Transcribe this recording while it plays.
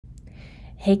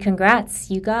Hey, congrats,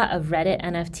 you got a Reddit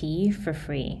NFT for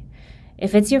free.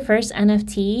 If it's your first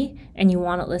NFT and you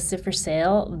want it listed for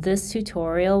sale, this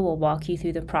tutorial will walk you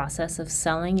through the process of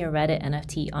selling your Reddit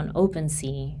NFT on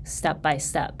OpenSea step by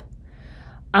step.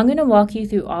 I'm going to walk you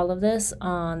through all of this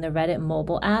on the Reddit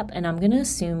mobile app, and I'm going to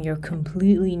assume you're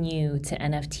completely new to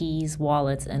NFTs,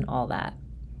 wallets, and all that.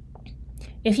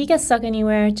 If you get stuck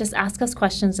anywhere, just ask us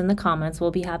questions in the comments.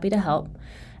 We'll be happy to help.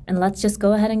 And let's just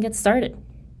go ahead and get started.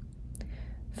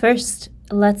 First,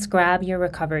 let's grab your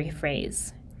recovery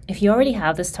phrase. If you already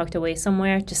have this tucked away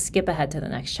somewhere, just skip ahead to the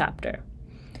next chapter.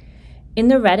 In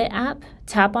the Reddit app,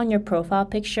 tap on your profile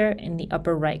picture in the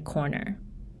upper right corner.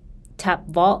 Tap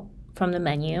Vault from the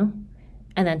menu,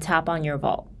 and then tap on your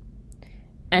vault.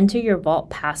 Enter your vault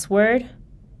password,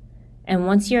 and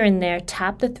once you're in there,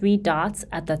 tap the 3 dots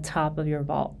at the top of your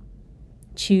vault.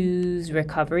 Choose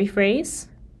recovery phrase,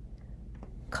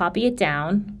 copy it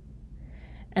down,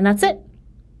 and that's it.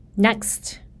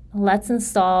 Next, let's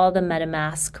install the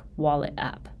MetaMask wallet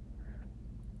app.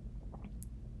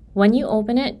 When you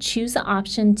open it, choose the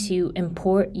option to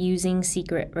import using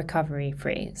secret recovery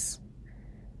phrase.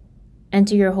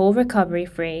 Enter your whole recovery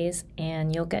phrase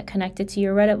and you'll get connected to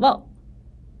your Reddit vault.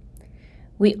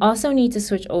 We also need to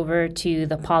switch over to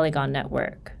the Polygon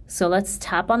network. So let's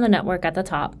tap on the network at the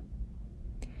top.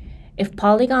 If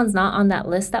Polygon's not on that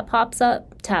list that pops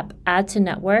up, tap Add to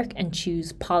Network and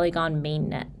choose Polygon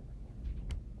Mainnet.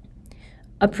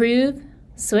 Approve,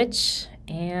 switch,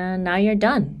 and now you're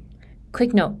done.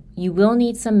 Quick note, you will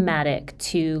need some Matic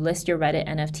to list your Reddit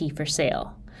NFT for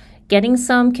sale. Getting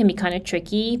some can be kind of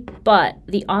tricky, but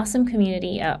the awesome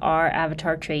community at our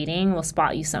Avatar Trading will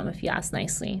spot you some if you ask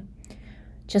nicely.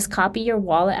 Just copy your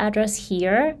wallet address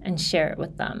here and share it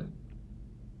with them.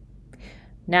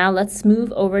 Now let's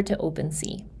move over to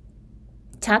OpenSea.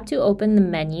 Tap to open the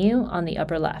menu on the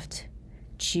upper left.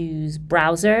 Choose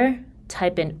Browser,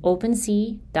 type in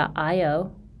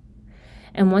OpenSea.io,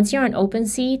 and once you're on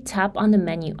OpenSea, tap on the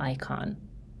menu icon.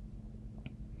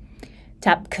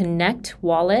 Tap Connect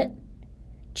Wallet,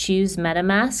 choose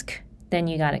MetaMask, then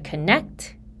you gotta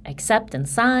connect, accept and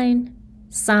sign,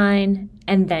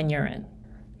 and then you're in.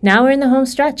 Now we're in the home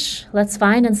stretch. Let's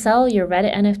find and sell your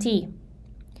Reddit NFT.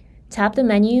 Tap the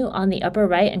menu on the upper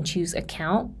right and choose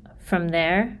Account. From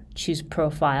there, choose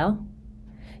Profile.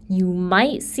 You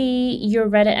might see your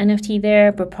Reddit NFT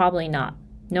there, but probably not.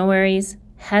 No worries.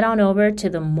 Head on over to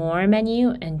the More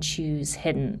menu and choose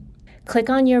Hidden. Click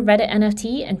on your Reddit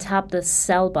NFT and tap the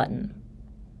Sell button.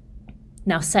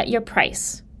 Now set your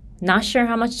price. Not sure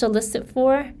how much to list it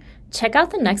for? Check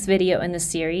out the next video in the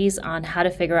series on how to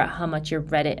figure out how much your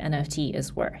Reddit NFT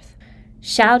is worth.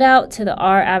 Shout out to the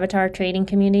our Avatar Trading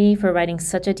community for writing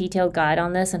such a detailed guide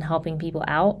on this and helping people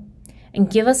out. And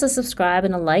give us a subscribe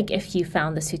and a like if you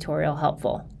found this tutorial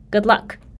helpful. Good luck!